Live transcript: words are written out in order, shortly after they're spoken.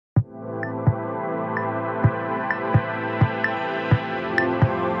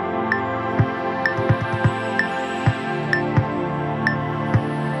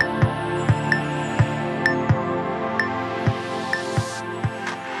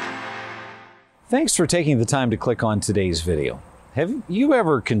Thanks for taking the time to click on today's video. Have you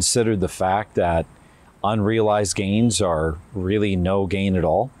ever considered the fact that unrealized gains are really no gain at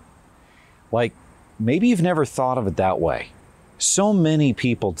all? Like, maybe you've never thought of it that way. So many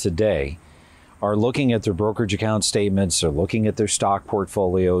people today are looking at their brokerage account statements or looking at their stock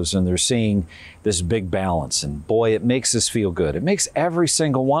portfolios, and they're seeing this big balance. And boy, it makes us feel good. It makes every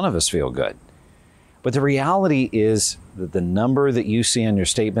single one of us feel good. But the reality is that the number that you see on your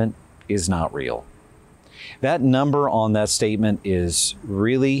statement is not real. That number on that statement is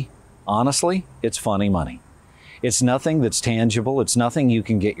really, honestly, it's funny money. It's nothing that's tangible. It's nothing you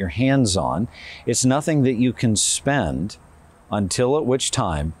can get your hands on. It's nothing that you can spend until at which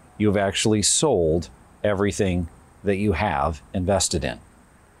time you've actually sold everything that you have invested in.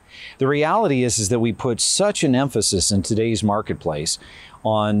 The reality is that we put such an emphasis in today's marketplace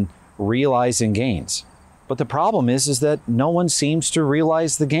on realizing gains. But the problem is that no one seems to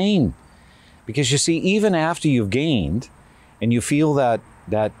realize the gain. Because you see, even after you've gained and you feel that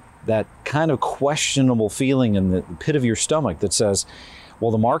kind of questionable feeling in the pit of your stomach that says,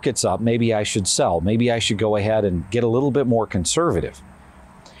 well, the market's up, maybe I should sell, maybe I should go ahead and get a little bit more conservative.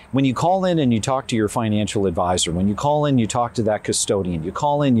 When you call in and you talk to your financial advisor, when you call in, you talk to that custodian, you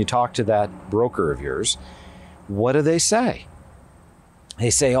call in, you talk to that broker of yours, what do they say? They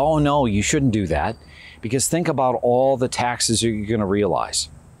say, oh no, you shouldn't do that because think about all the taxes you're going to realize.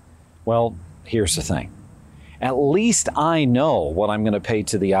 Well, here's the thing. At least I know what I'm going to pay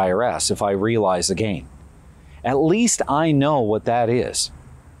to the IRS if I realize a gain. At least I know what that is.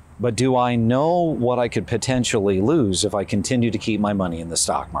 But do I know what I could potentially lose if I continue to keep my money in the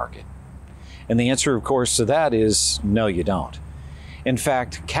stock market? And the answer, of course, to that is no, you don't. In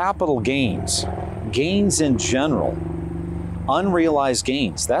fact, capital gains, gains in general, unrealized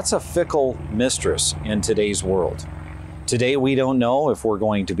gains, that's a fickle mistress in today's world. Today, we don't know if we're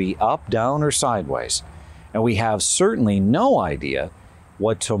going to be up, down, or sideways. And we have certainly no idea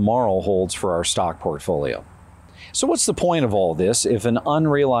what tomorrow holds for our stock portfolio. So what's the point of all this if an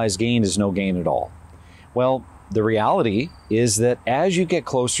unrealized gain is no gain at all? Well, the reality is that as you get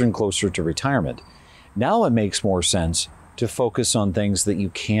closer and closer to retirement, now it makes more sense to focus on things that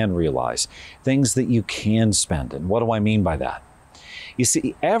you can realize, things that you can spend. And what do I mean by that? You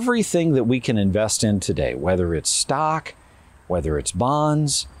see, everything that we can invest in today, whether it's stock, whether it's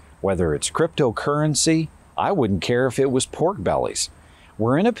bonds, whether it's cryptocurrency, I wouldn't care if it was pork bellies.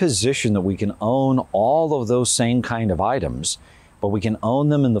 We're in a position that we can own all of those same kind of items, but we can own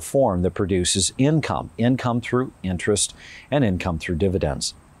them in the form that produces income, income through interest and income through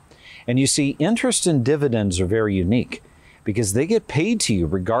dividends. And you see, interest and dividends are very unique because they get paid to you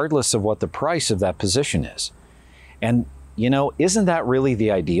regardless of what the price of that position is. And you know, isn't that really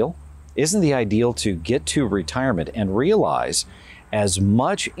the ideal? Isn't the ideal to get to retirement and realize as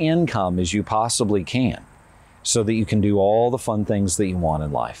much income as you possibly can so that you can do all the fun things that you want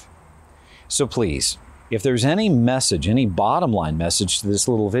in life? So please, if there's any message, any bottom line message to this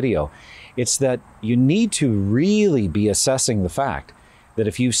little video, it's that you need to really be assessing the fact that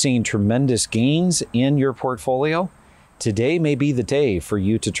if you've seen tremendous gains in your portfolio, today may be the day for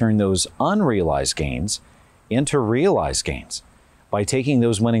you to turn those unrealized gains into realized gains by taking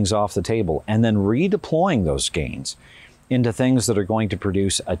those winnings off the table and then redeploying those gains into things that are going to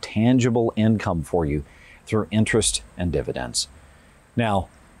produce a tangible income for you through interest and dividends. Now,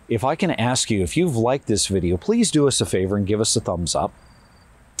 if I can ask you, if you've liked this video, please do us a favor and give us a thumbs up.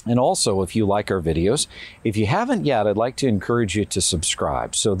 And also, if you like our videos, if you haven't yet, I'd like to encourage you to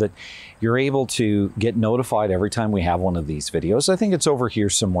subscribe so that you're able to get notified every time we have one of these videos. I think it's over here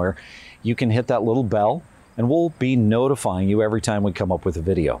somewhere. You can hit that little bell and we'll be notifying you every time we come up with a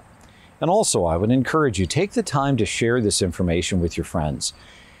video. And also, I would encourage you, take the time to share this information with your friends.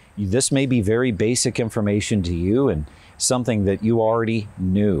 This may be very basic information to you and something that you already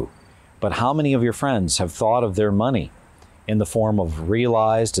knew. But how many of your friends have thought of their money in the form of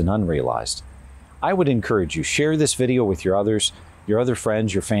realized and unrealized? I would encourage you, share this video with your other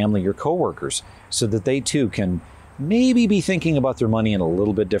friends, your family, your coworkers, so that they too can maybe be thinking about their money in a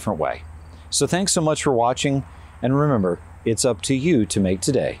little bit different way. So thanks so much for watching, and remember, it's up to you to make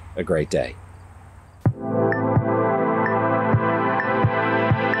today a great day.